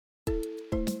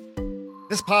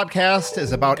This podcast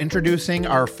is about introducing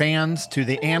our fans to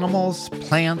the animals,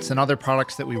 plants, and other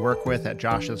products that we work with at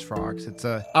Josh's Frogs. It's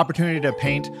an opportunity to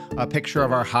paint a picture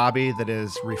of our hobby that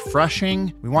is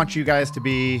refreshing. We want you guys to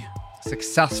be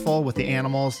successful with the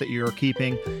animals that you're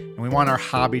keeping, and we want our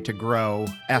hobby to grow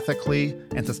ethically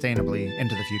and sustainably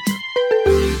into the future.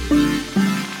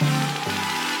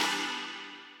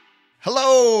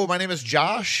 Hello, my name is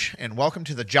Josh, and welcome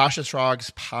to the Josh's Frogs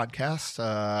podcast.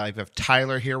 I have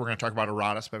Tyler here. We're going to talk about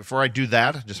Auratus, but before I do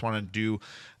that, I just want to do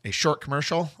a short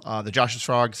commercial. The Josh's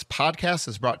Frogs podcast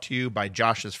is brought to you by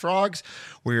Josh's Frogs.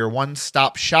 We're your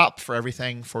one-stop shop for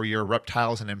everything for your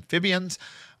reptiles and amphibians.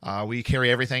 We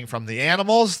carry everything from the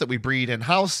animals that we breed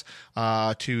in-house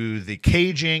to the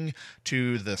caging,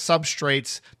 to the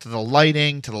substrates, to the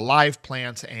lighting, to the live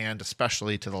plants, and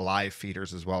especially to the live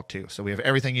feeders as well, too. So we have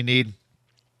everything you need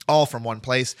all from one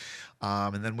place.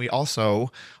 And then we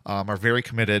also are very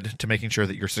committed to making sure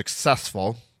that you're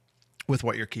successful with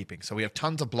what you're keeping. So we have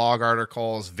tons of blog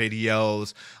articles,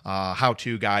 videos,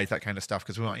 how-to guides, that kind of stuff,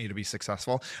 because we want you to be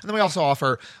successful. And then we also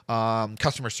offer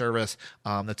customer service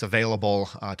that's available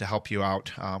to help you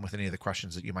out with any of the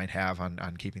questions that you might have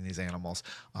on keeping these animals.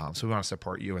 So we want to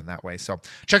support you in that way. So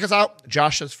check us out,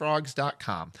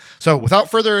 joshsfrogs.com. So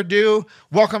without further ado,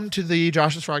 welcome to the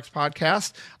Josh's Frogs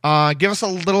podcast. Give us a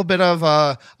little bit of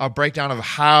a breakdown of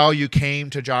how you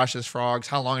came to Josh's Frogs,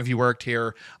 how long have you worked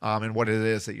here, and what it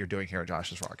is that you're doing here at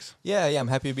Josh's Frogs. Yeah, I'm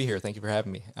happy to be here. Thank you for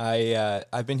having me.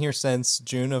 I've been here since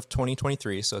June of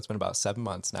 2023, so it's been about 7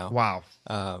 months now. Wow.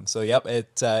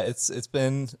 It's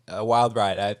been a wild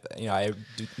ride. I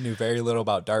knew very little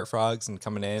about dart frogs and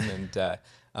coming in, and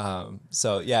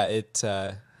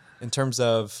in terms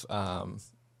of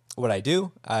what I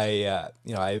do,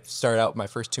 I started out my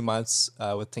first 2 months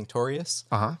with Tinctorius,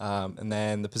 and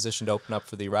then the position to open up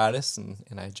for the Auratus,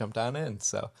 and I jumped on it, and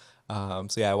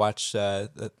I watch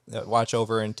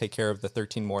over and take care of the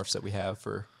 13 morphs that we have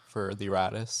for the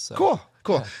Auratus. So,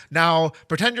 Cool. Yeah. Now,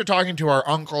 pretend you're talking to our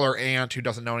uncle or aunt who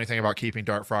doesn't know anything about keeping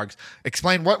dart frogs.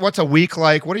 Explain what's a week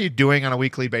like. What are you doing on a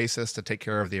weekly basis to take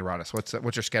care of the Auratus?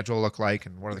 What's your schedule look like,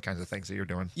 and what are the kinds of things that you're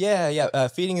doing?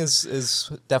 Feeding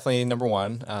is definitely number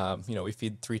one. We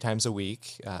feed 3 times a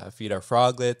week. Feed our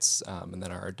froglets, and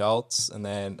then our adults, and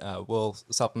then we'll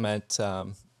supplement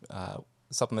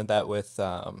that with.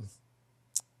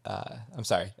 I'm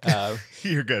sorry.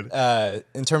 You're good.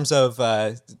 In terms of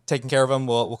taking care of them,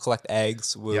 we'll collect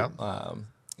eggs. We'll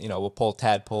pull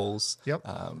tadpoles. Yep.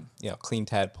 Clean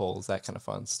tadpoles, that kind of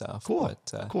fun stuff. Cool.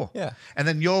 Cool. Yeah. And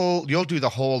then you'll do the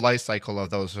whole life cycle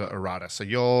of those Auratus. So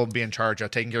you'll be in charge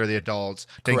of taking care of the adults,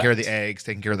 taking care of the eggs,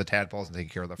 taking care of the tadpoles, and taking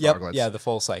care of the froglets. Yeah, the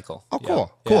full cycle. Oh,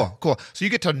 cool. Yep. Cool. So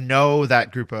you get to know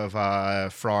that group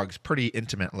of frogs pretty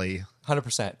intimately.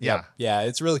 100%. Yeah. Yeah.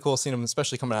 It's really cool seeing them,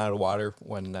 especially coming out of the water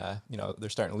when they're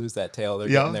starting to lose that tail. They're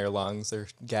getting their lungs. They're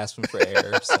gasping for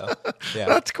air. So yeah,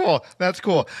 That's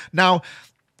cool. Now,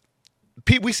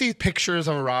 we see pictures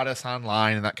of Auratus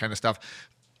online and that kind of stuff.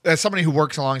 As somebody who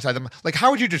works alongside them, like, how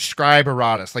would you describe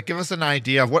Auratus? Like, give us an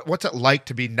idea of what's it like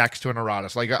to be next to an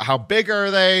Auratus. Like, how big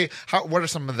are they? What are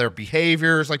some of their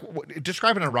behaviors? Like,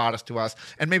 describe an Auratus to us,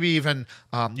 and maybe even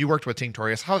you worked with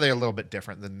Tinctorius. How are they a little bit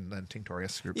different than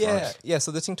Tinctorius group frogs? Yeah. So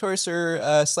the Tinctorius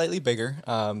are slightly bigger.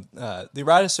 The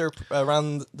Auratus are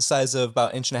around the size of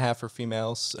about 1.5 inches for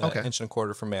females, 1.25 inches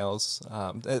for males.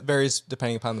 It varies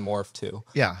depending upon the morph too.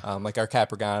 Yeah. Like our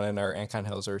Capricorn and our Ancon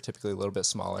Hills are typically a little bit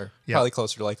smaller, probably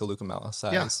closer to like a Lucamella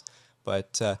size. Yeah.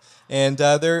 But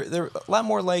they're a lot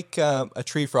more like a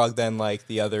tree frog than like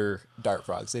the other dart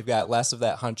frogs. They've got less of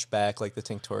that hunchback like the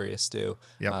Tinctorius do.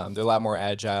 Yep. They're a lot more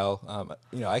agile.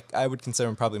 I would consider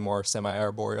them probably more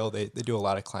semi-arboreal. They do a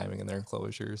lot of climbing in their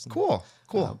enclosures. Cool.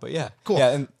 Cool. Yeah.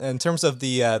 And in terms of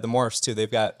the morphs too, they've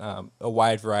got a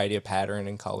wide variety of pattern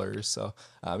and colors. So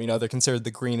they're considered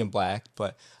the green and black,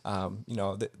 but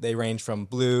they range from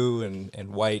blue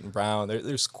and white and brown.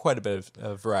 There's quite a bit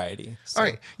of variety. So. All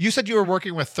right. You said you were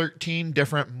working with 13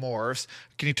 different morphs.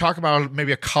 Can you talk about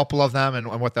maybe a couple of them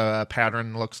and what the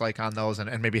pattern looks like on those,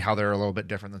 and maybe how they're a little bit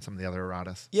different than some of the other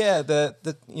Auratus? Yeah, the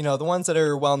ones that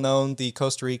are well known, the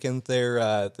Costa Ricans,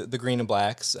 they're the green and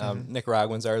blacks.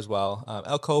 Nicaraguans are as well.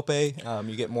 El Cope,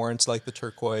 you get more into like the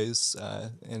turquoise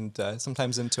and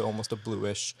sometimes into almost a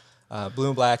bluish. Blue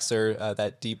and blacks are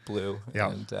that deep blue. Yeah.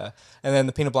 And then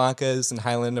the Pinna Blancas and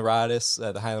Highland Auratus,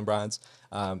 the Highland Bronze,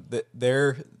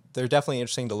 they're definitely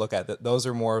interesting to look at. Those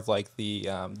are more of like the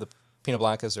Pinna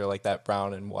Blancas are like that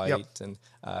brown and white, and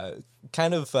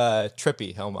kind of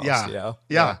trippy almost. Yeah. You know?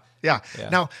 Yeah. Yeah. Yeah.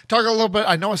 Now, talk a little bit.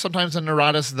 I know sometimes in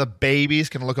Auratus, the babies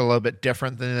can look a little bit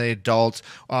different than the adults.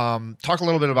 Talk a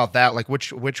little bit about that. Like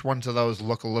which ones of those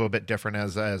look a little bit different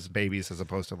as babies as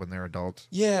opposed to when they're adults?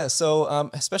 Yeah, so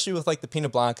especially with like the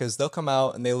Pinot Blancas, they'll come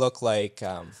out and they look like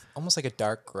almost like a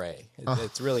dark gray.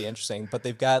 It's really interesting, but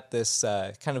they've got this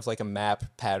kind of like a map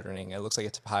patterning. It looks like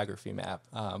a topography map.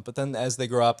 But then as they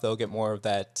grow up, they'll get more of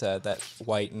that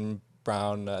white and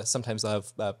brown. Sometimes they'll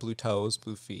have blue toes,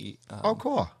 blue feet. Oh,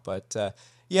 cool. But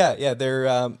yeah, they're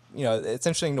it's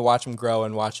interesting to watch them grow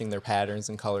and watching their patterns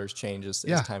and colors change as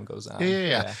time goes on.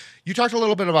 Yeah. You talked a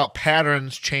little bit about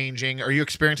patterns changing. Are you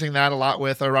experiencing that a lot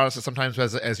with Auratus? Sometimes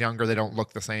as younger, they don't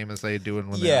look the same as they do when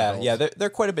they're adults? Yeah,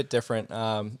 they're quite a bit different,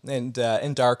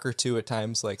 and darker too at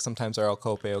times. Like sometimes our El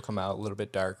Cope will come out a little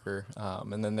bit darker,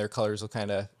 and then their colors will kind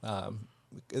of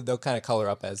they'll kind of color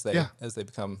up as they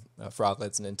become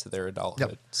froglets and into their adulthood.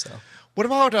 Yep. So. What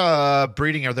about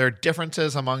breeding? Are there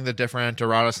differences among the different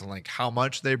Auratus and like how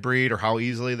much they breed or how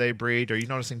easily they breed? Are you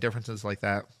noticing differences like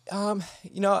that?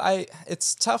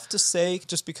 It's tough to say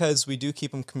just because we do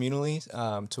keep them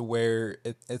communally to where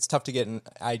it's tough to get an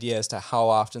idea as to how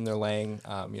often they're laying.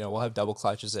 We'll have double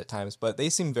clutches at times, but they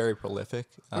seem very prolific.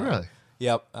 Really?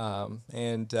 Yep. I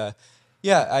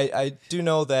do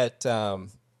know that,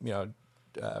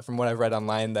 from what I've read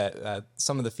online, that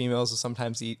some of the females will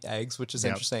sometimes eat eggs, which is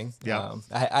interesting. Yep.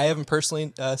 I haven't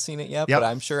personally seen it yet, but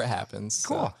I'm sure it happens.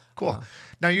 Cool. So,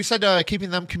 Now you said keeping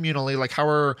them communally. Like how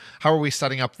are we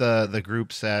setting up the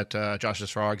groups at Josh's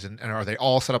Frogs, and are they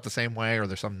all set up the same way, or are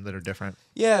there some that are different?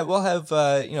 Yeah, we'll have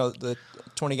the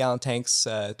 20-gallon tanks,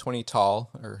 20 tall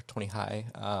or 20 high,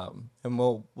 and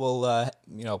we'll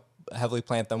heavily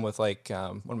plant them with like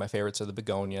one of my favorites are the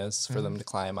begonias for them to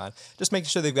climb on. Just making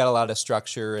sure they've got a lot of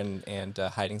structure and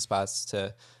hiding spots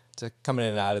to come in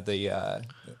and out of the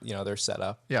their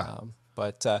setup. Yeah.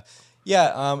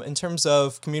 In terms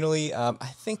of communally, I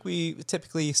think we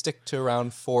typically stick to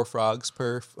around 4 frogs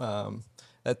per.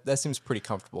 That seems pretty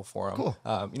comfortable for them.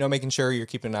 Cool. Making sure you're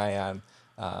keeping an eye on.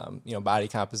 Body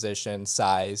composition,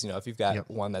 size. If you've got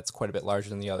one that's quite a bit larger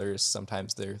than the others,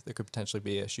 sometimes there could potentially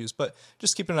be issues. But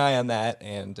just keep an eye on that.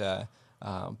 And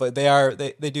but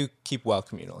they do keep well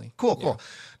communally. Cool.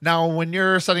 Now, when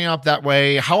you're setting up that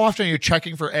way, how often are you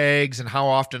checking for eggs, and how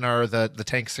often are the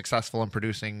tanks successful in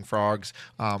producing frogs?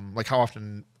 Like how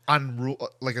often?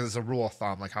 As a rule of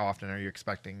thumb, like how often are you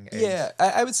expecting eggs? Yeah,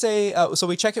 I would say, so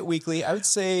we check it weekly. I would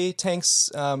say tanks,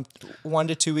 1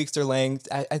 to 2 weeks they're laying.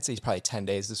 I'd say probably 10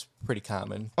 days is pretty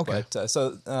common. Okay.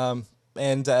 But,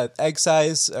 egg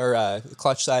size or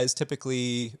clutch size,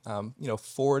 typically,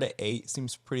 4 to 8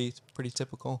 seems pretty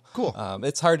typical. Cool.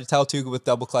 It's hard to tell too with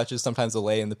double clutches. Sometimes they'll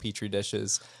lay in the Petri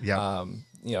dishes. Yeah.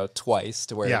 Twice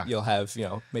to where you'll have,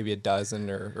 maybe a dozen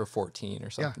or 14 or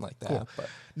something like that. Cool. But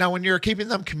now, when you're keeping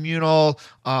them communal,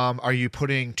 are you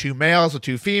putting 2 males with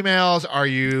 2 females? Are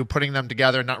you putting them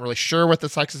together, not really sure what the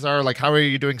sexes are? Like, how are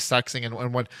you doing sexing,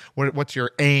 and what's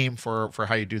your aim for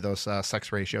how you do those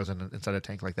sex ratios inside a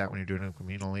tank like that when you're doing them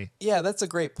communally? Yeah, that's a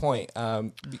great point.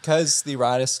 Because the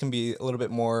Auratus can be a little bit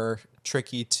more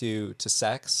tricky to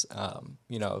sex.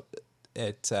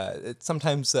 It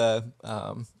sometimes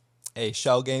a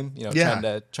shell game,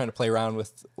 trying to play around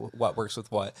with what works with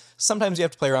what. Sometimes you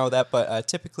have to play around with that, but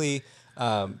typically,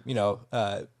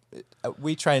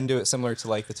 we try and do it similar to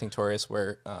like the Tinctorius,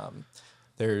 where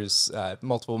there's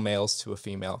multiple males to a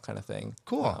female kind of thing.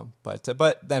 Cool. But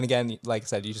then again, like I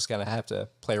said, you just kind of have to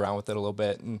play around with it a little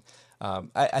bit. And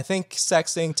I think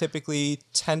sexing typically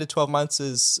 10 to 12 months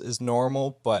is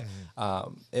normal, but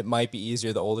it might be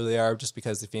easier the older they are, just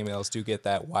because the females do get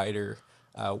that wider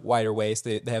waist.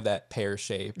 They have that pear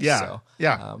shape. Yeah. So,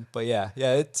 yeah.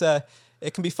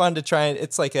 It can be fun to try, and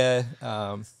it's like a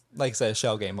like I said, a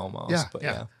shell game almost. Yeah. But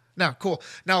yeah. Now, cool.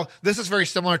 Now, this is very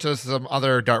similar to some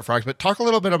other dart frogs, but talk a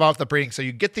little bit about the breeding. So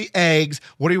you get the eggs.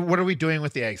 What are we doing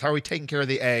with the eggs? How are we taking care of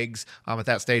the eggs at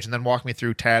that stage? And then walk me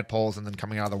through tadpoles and then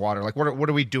coming out of the water. Like, what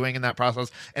are we doing in that process?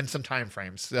 And some time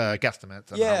frames,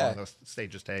 guesstimates, and how long those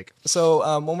stages take.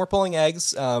 So when we're pulling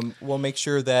eggs, we'll make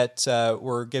sure that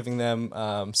we're giving them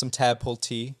some tadpole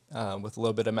tea with a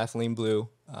little bit of methylene blue.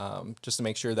 Just to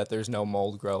make sure that there's no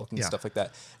mold growth and stuff like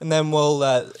that. And then we'll,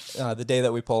 the day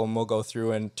that we pull them, we'll go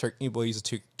through and we'll use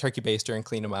a turkey baster and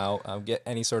clean them out, get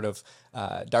any sort of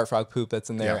dart frog poop that's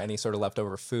in there, any sort of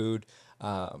leftover food,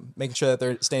 making sure that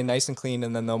they're staying nice and clean,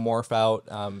 and then they'll morph out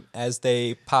as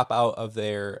they pop out of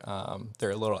their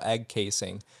little egg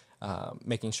casing,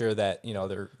 making sure that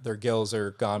their gills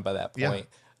are gone by that point.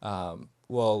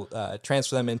 We'll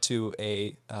transfer them into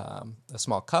a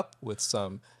small cup with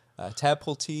some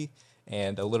tadpole tea,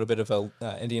 and a little bit of a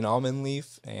Indian almond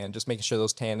leaf, and just making sure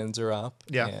those tannins are up.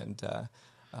 Yeah. And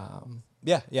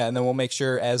and then we'll make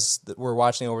sure we're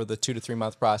watching over the 2 to 3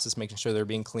 month process, making sure they're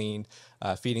being cleaned,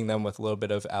 feeding them with a little bit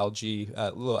of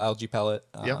little algae pellet,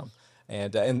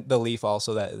 and the leaf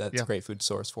also that's a great food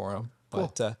source for them.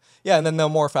 Cool. But and then they'll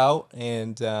morph out,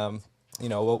 and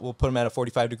we'll put them at a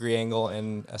 45-degree angle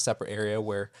in a separate area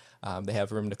where they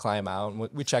have room to climb out. And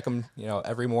we check them,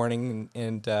 every morning,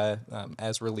 and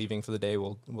as we're leaving for the day,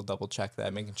 we'll double check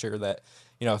that, making sure that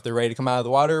if they're ready to come out of the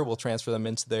water, we'll transfer them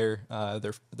into their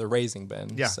raising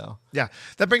bin. Yeah. So. Yeah.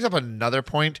 That brings up another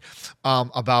point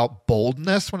about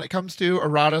boldness when it comes to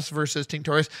Auratus versus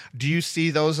Tinctorius. Do you see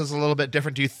those as a little bit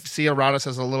different? Do you see Auratus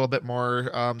as a little bit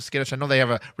more skittish? I know they have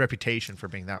a reputation for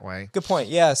being that way. Good point.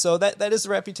 Yeah. So that is the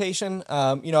reputation.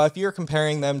 If you're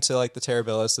comparing them to like the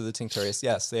Terribilis or the Tinctorius,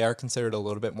 yes, they are considered a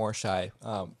little bit more shy.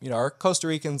 Our Costa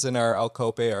Ricans and our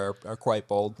Alcope are quite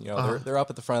bold. They're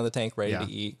up at the front of the tank ready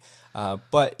to eat.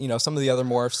 But some of the other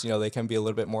morphs, they can be a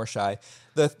little bit more shy.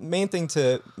 The main thing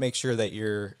to make sure that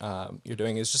you're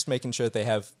doing is just making sure that they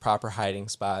have proper hiding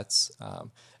spots,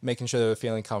 making sure they're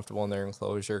feeling comfortable in their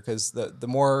enclosure. Because the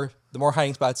more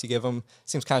hiding spots you give them,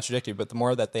 seems contradictory, but the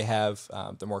more that they have,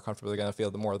 the more comfortable they're going to feel,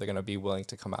 the more they're going to be willing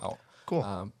to come out.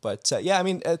 Cool.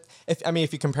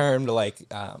 If you compare them to like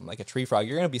a tree frog,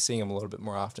 you're going to be seeing them a little bit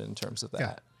more often in terms of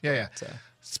that. Yeah.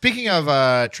 Speaking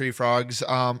of tree frogs,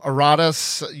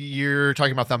 Auratus, you're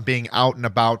talking about them being out and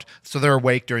about, so they're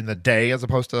awake during the day as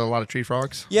opposed to a lot of tree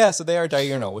frogs? Yeah, so they are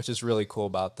diurnal, which is really cool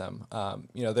about them.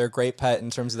 They're a great pet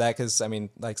in terms of that because,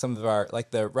 like some of our,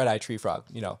 like the red-eye tree frog,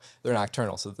 they're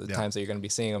nocturnal, so the times that you're going to be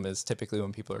seeing them is typically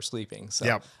when people are sleeping.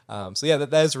 So, that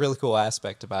is a really cool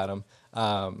aspect about them.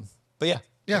 But yeah.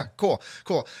 Yeah, cool.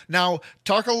 Now,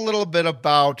 talk a little bit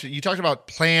about, you talked about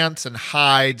plants and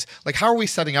hides. Like, how are we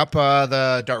setting up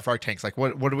the dart frog tanks? Like,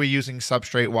 what are we using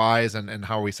substrate-wise, and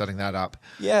how are we setting that up?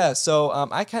 Yeah, so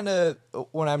I kind of,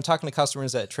 when I'm talking to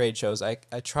customers at trade shows, I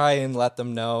try and let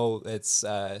them know it's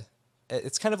kind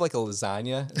of like a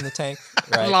lasagna in the tank,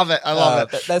 right? I love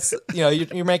it. That's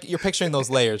you're picturing those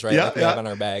layers, right? Like we have on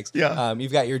our bags. Yeah.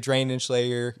 You've got your drainage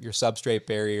layer, your substrate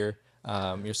barrier,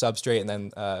 your substrate, and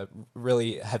then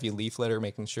really heavy leaf litter,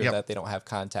 making sure that they don't have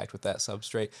contact with that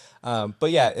substrate.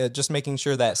 Just making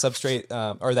sure that substrate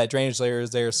or that drainage layer is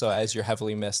there, so as you're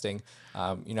heavily misting,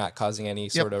 you're not causing any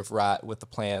sort of rot with the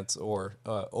plants or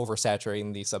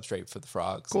oversaturating the substrate for the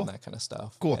frogs and that kind of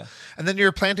stuff. Cool. Yeah. And then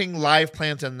you're planting live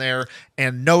plants in there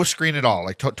and no screen at all,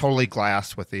 like totally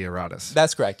glass with the Auratus.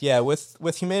 That's correct. Yeah,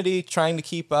 with humidity, trying to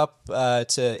keep up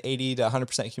to 80 to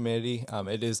 100% humidity,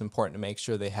 it is important to make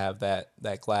sure they have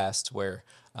that glass to where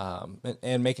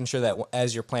and making sure that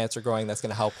as your plants are growing, that's going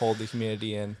to help hold the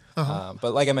humidity in.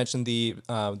 But like I mentioned, the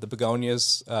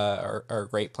begonias are a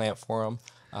great plant for them.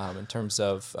 In terms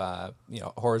of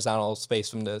horizontal space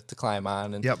for them to climb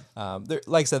on, and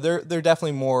like I said, they're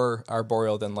definitely more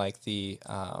arboreal than like the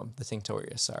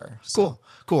Tinctorius are. So.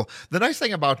 Cool. The nice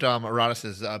thing about Auratus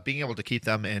is being able to keep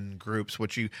them in groups,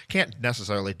 which you can't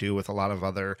necessarily do with a lot of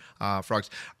other frogs.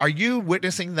 Are you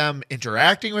witnessing them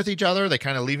interacting with each other? Are they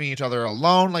kind of leaving each other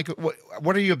alone? Like,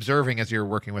 what are you observing as you're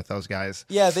working with those guys?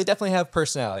 Yeah, they definitely have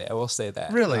personality. I will say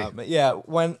that. Really?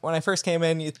 When I first came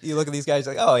in, you look at these guys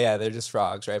like, oh yeah, they're just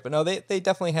frogs. Right, but no, they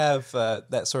definitely have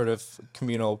that sort of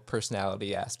communal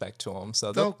personality aspect to them.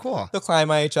 So they'll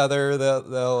climb on each other.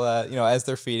 They'll as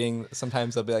they're feeding,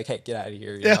 sometimes they'll be like, "Hey, get out of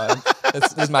here!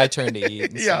 It's my turn to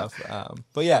eat." And stuff.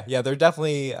 They're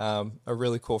definitely a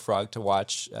really cool frog to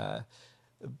watch.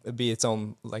 Be its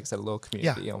own, like I said, a little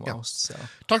community almost. So,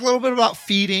 talk a little bit about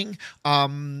feeding.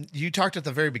 You talked at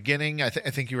the very beginning. I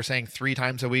think you were saying 3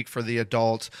 times a week for the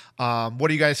adults.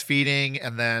 What are you guys feeding,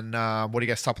 and then what are you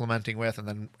guys supplementing with, and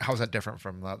then how's that different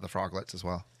from the froglets as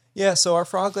well? Yeah, so our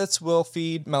froglets will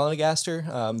feed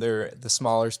melanogaster. They're the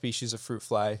smaller species of fruit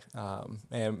fly,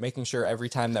 and making sure every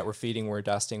time that we're feeding, we're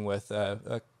dusting with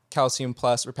a calcium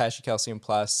plus or Repashy calcium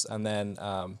plus, and then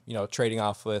trading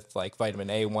off with like vitamin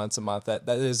A once a month. That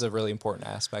is a really important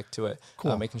aspect to it.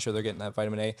 Cool. Making sure they're getting that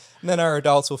vitamin A. And then our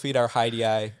adults will feed our Heidi.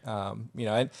 And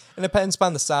it depends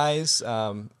upon the size.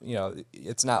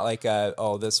 It's not like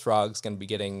this frog's going to be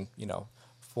getting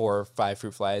 4 or 5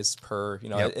 fruit flies per.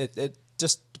 It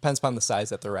just depends upon the size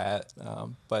that they're at.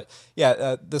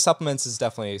 The supplements is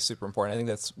definitely super important. I think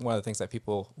that's one of the things that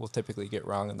people will typically get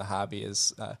wrong in the hobby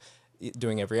is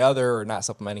doing every other or not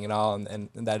supplementing at all, and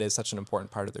that is such an important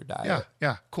part of their diet.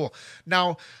 Yeah, cool.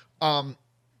 Now,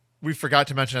 we forgot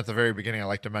to mention at the very beginning. I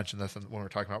like to mention this when we're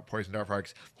talking about poison dart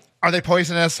frogs. Are they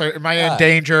poisonous? Or am I in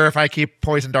danger if I keep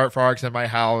poison dart frogs in my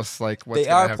house? Like, what's they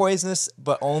are poisonous,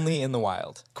 but only in the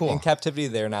wild. Cool. In captivity,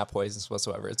 they're not poisonous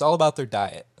whatsoever. It's all about their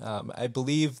diet. I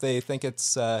believe they think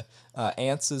it's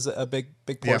ants is a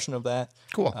big portion of that.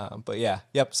 Cool. But yeah,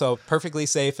 yep. So perfectly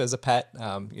safe as a pet.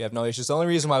 You have no issues. The only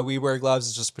reason why we wear gloves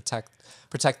is just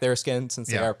protect their skin since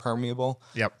they are permeable.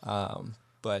 Yep.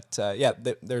 But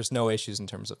there's no issues in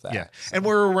terms of that. Yeah, so. and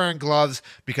we're wearing gloves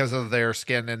because of their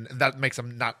skin, and that makes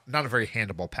them not a very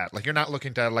handleable pet. Like, you're not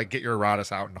looking to like get your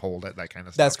Auratus out and hold it, that kind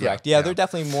of stuff. That's correct. Yeah, they're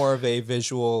definitely more of a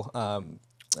visual.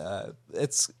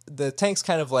 It's the tank's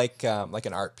kind of like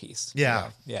an art piece. Yeah,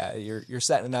 yeah. You're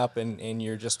setting it up and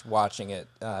you're just watching it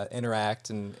interact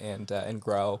and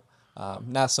grow.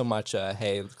 Not so much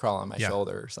hey, crawl on my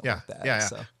shoulder or something like that. Yeah.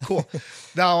 So. Cool.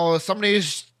 Now,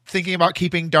 somebody's thinking about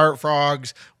keeping dart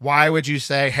frogs. Why would you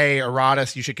say, hey,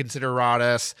 Auratus, you should consider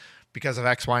Auratus because of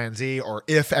X, Y, and Z, or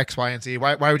if X, Y, and Z?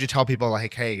 Why would you tell people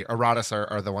like, hey, Auratus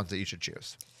are the ones that you should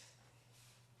choose?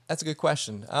 That's a good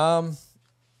question. They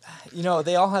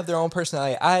all have their own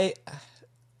personality.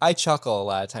 I chuckle a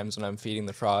lot of times when I'm feeding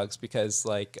the frogs because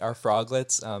like our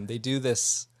froglets, they do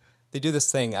this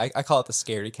thing. I call it the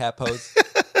scaredy cat pose.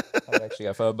 I've actually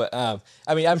got a photo, but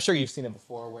I'm sure you've seen it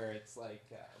before where it's like.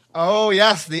 Oh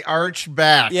yes, the arch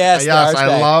back. Yes,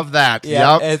 I love that.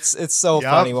 Yeah, yep. It's so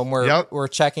funny when we're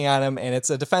checking on them, and it's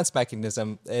a defense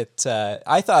mechanism.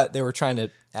 I thought they were trying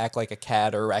to act like a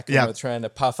cat or a raccoon, with trying to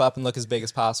puff up and look as big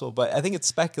as possible. But I think it's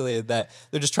speculated that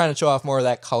they're just trying to show off more of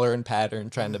that color and pattern,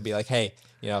 trying to be like, hey,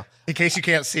 in case you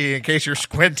can't see, in case you're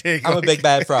squinting, I'm a big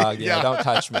bad frog. Don't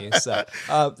touch me. So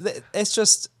it's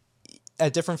just a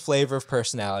different flavor of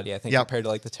personality, I think, compared to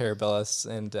like the Terribilis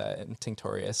and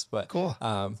Tinctorius. But cool.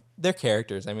 They're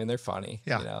characters. I mean, they're funny.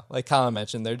 Yeah. Like Colin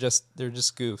mentioned, they're just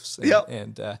goofs.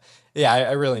 And,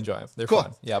 I really enjoy them. They're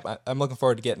fun. Yep. I'm looking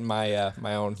forward to getting my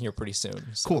my own here pretty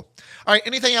soon. So. Cool. All right.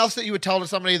 Anything else that you would tell to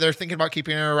somebody they're thinking about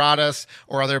keeping an Auratus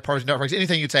or other poison dart frogs?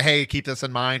 Anything you'd say, hey, keep this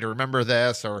in mind or remember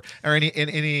this, or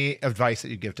any advice that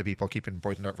you'd give to people keeping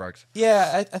poison dart frogs?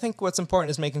 Yeah, I think what's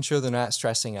important is making sure they're not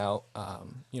stressing out.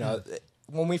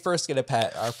 When we first get a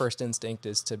pet, our first instinct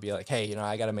is to be like, hey,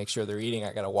 I got to make sure they're eating.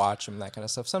 I got to watch them, that kind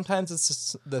of stuff. Sometimes it's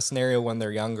just the scenario when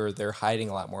they're younger, they're hiding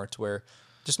a lot more to where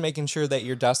just making sure that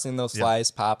you're dusting those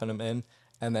flies, popping them in.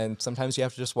 And then sometimes you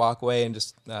have to just walk away and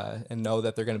just and know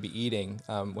that they're going to be eating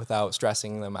without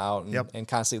stressing them out and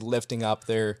constantly lifting up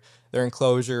their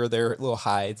enclosure, their little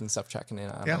hides and stuff, checking in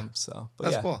on them. So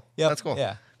that's cool. Yep. That's cool.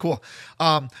 Yeah. Cool.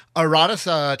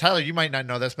 Auratus, Tyler, you might not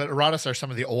know this, but Auratus are some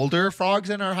of the older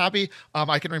frogs in our hobby.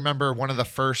 I can remember one of the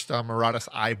first Auratus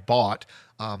I bought.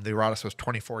 The Auratus was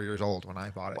 24 years old when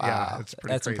I bought it. Wow. Yeah, it's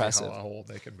pretty crazy impressive. how old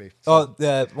they can be. So.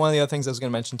 Oh, one of the other things I was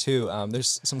going to mention too,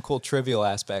 there's some cool trivial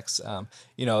aspects.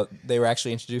 They were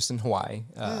actually introduced in Hawaii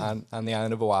on the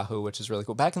island of Oahu, which is really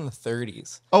cool. Back in the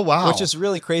 30s. Oh, wow. Which is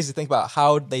really crazy to think about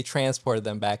how they transported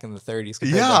them back in the 30s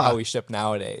compared to how we ship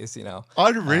nowadays,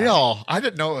 Unreal. I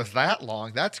didn't know it was that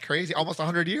long. That's crazy. Almost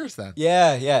 100 years then.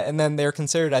 Yeah. And then they're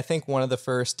considered, I think, one of the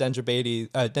first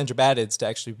dendrobatids to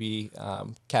actually be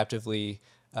captively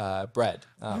bred.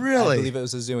 Really? I believe it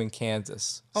was a zoo in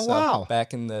Kansas. Oh, wow.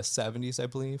 Back in the 70s, I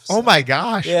believe. So. Oh, my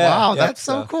gosh. Yeah, wow. That's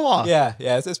so cool. Yeah.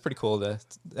 It's pretty cool.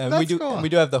 We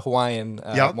do have the Hawaiian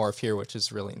morph here, which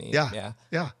is really neat.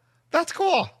 Yeah. That's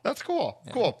cool. Yeah. Cool.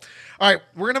 All right.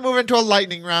 We're going to move into a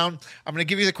lightning round. I'm going to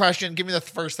give you the question. Give me the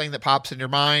first thing that pops in your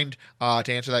mind to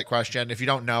answer that question. If you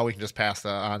don't know, we can just pass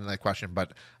on the question,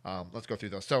 but let's go through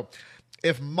those. So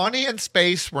if money and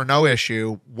space were no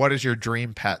issue, what is your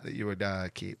dream pet that you would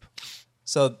keep?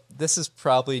 So this is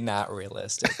probably not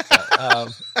realistic. But,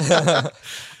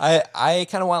 I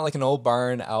kind of want like an old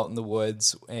barn out in the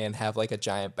woods and have like a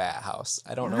giant bat house.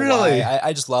 I don't know why.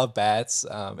 I just love bats.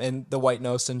 And the white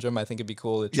nose syndrome, I think it'd be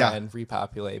cool to try and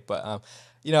repopulate. But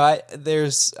I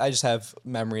just have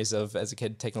memories of as a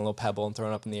kid taking a little pebble and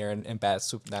throwing it up in the air and bats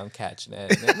swooping down catching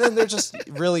it. And then they're just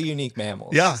really unique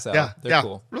mammals. They're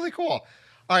cool. Really cool.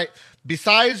 All right.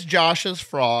 Besides Josh's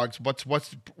frogs,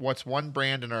 what's one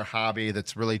brand in our hobby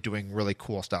that's really doing really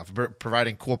cool stuff,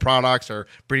 providing cool products or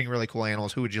breeding really cool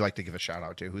animals? Who would you like to give a shout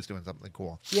out to? Who's doing something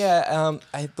cool? Yeah,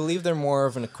 I believe they're more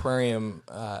of an aquarium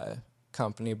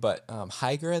company, but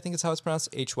Hyger, I think is how it's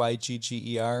pronounced,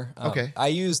 Hygger. Okay. I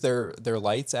use their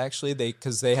lights actually. They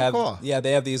have cool.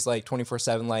 They have these like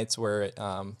 24/7 lights where it,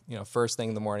 first thing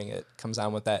in the morning it comes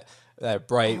on with that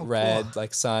bright red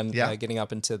like sun getting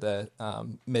up into the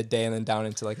midday and then down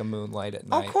into like a moonlight at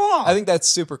night. Oh, cool. I think that's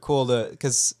super cool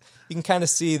because you can kind of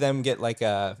see them get like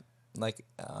a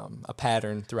a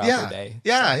pattern throughout Yeah. the day.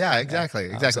 Yeah,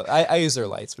 exactly. So I use their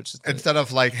lights, which is neat. Instead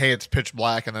of like, hey, it's pitch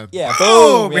black, and then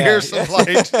boom, here's some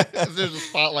light. There's a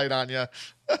spotlight on you.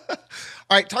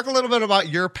 All right, talk a little bit about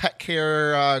your pet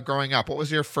care growing up. What was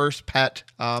your first pet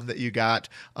that you got?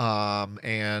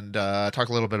 And talk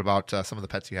a little bit about some of the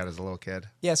pets you had as a little kid.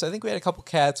 Yeah, so I think we had a couple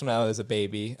cats when I was a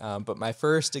baby, but my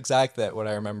first what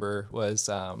I remember was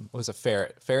a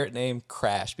ferret named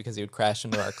Crash, because he would crash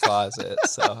into our closet.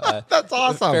 So That's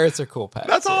awesome. Ferrets are cool pets.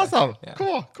 That's yeah. awesome. Yeah.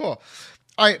 Cool.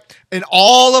 All right, in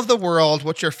all of the world,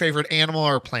 what's your favorite animal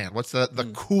or plant? What's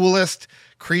the coolest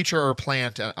creature or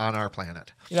plant on our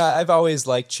planet? I've always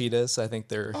liked cheetahs. I think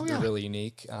they're yeah. really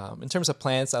unique. In terms of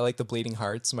plants, I like the bleeding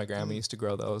hearts. My grandma used to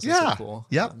grow those. Yeah. Those are cool.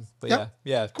 Yep.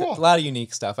 Cool. A lot of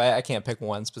unique stuff. I can't pick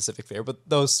one specific favorite, but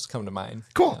those come to mind.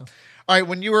 Cool. All right,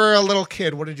 when you were a little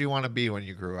kid, what did you want to be when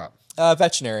you grew up?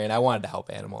 Veterinarian. I wanted to help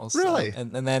animals. Really?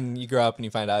 And then you grow up and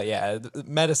you find out,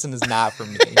 medicine is not for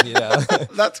me.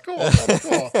 That's cool.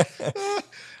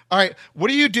 All right, what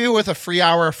do you do with a free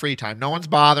hour of free time? No one's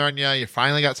bothering you. You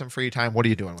finally got some free time. What are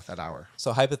you doing with that hour?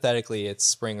 So hypothetically, it's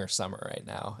spring or summer right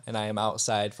now, and I am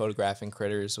outside photographing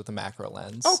critters with a macro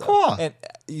lens. Oh, cool. And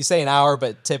you say an hour,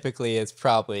 but typically it's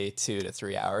probably 2 to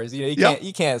 3 hours.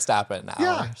 You can't stop at an hour.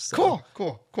 Yeah, so.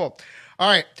 Cool. All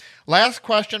right, last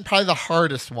question, probably the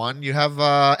hardest one. You have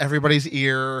everybody's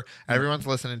ear. Everyone's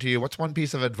listening to you. What's one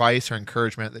piece of advice or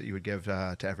encouragement that you would give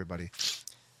to everybody?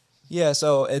 Yeah,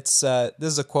 so it's this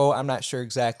is a quote. I'm not sure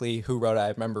exactly who wrote it. I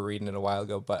remember reading it a while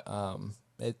ago, but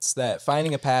it's that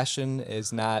finding a passion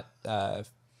is not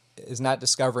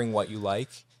discovering what you like.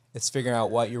 It's figuring out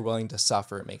what you're willing to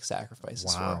suffer and make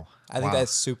sacrifices for. I think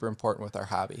that's super important with our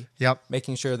hobby. Yep.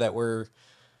 Making sure that we're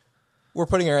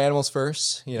putting our animals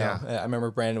first. I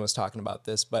remember Brandon was talking about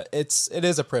this, but it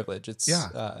is a privilege. It's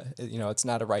it's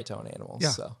not a right to own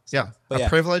animals. Yeah. But a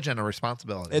privilege and a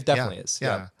responsibility. It definitely is.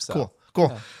 Yeah. So, Cool.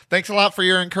 Yeah. Thanks a lot for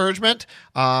your encouragement,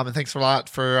 and thanks a lot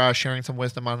for sharing some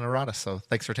wisdom on Auratus. So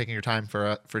thanks for taking your time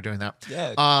for doing that.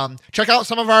 Yeah. Check out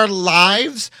some of our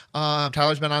lives.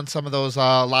 Tyler's been on some of those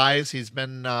lives. He's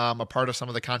been a part of some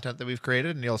of the content that we've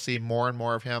created, and you'll see more and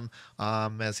more of him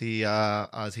as he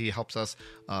helps us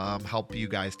help you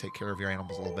guys take care of your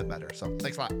animals a little bit better. So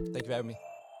thanks a lot. Thank you for having me.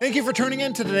 Thank you for tuning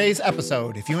in to today's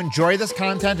episode. If you enjoy this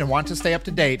content and want to stay up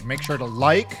to date, make sure to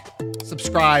like,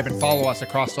 subscribe, and follow us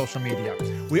across social media.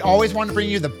 We always want to bring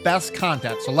you the best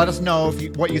content, so let us know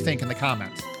what you think in the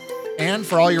comments. And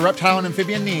for all your reptile and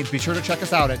amphibian needs, be sure to check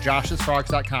us out at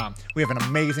joshsfrogs.com. We have an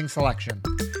amazing selection.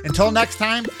 Until next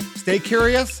time, stay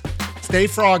curious, stay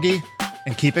froggy,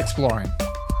 and keep exploring.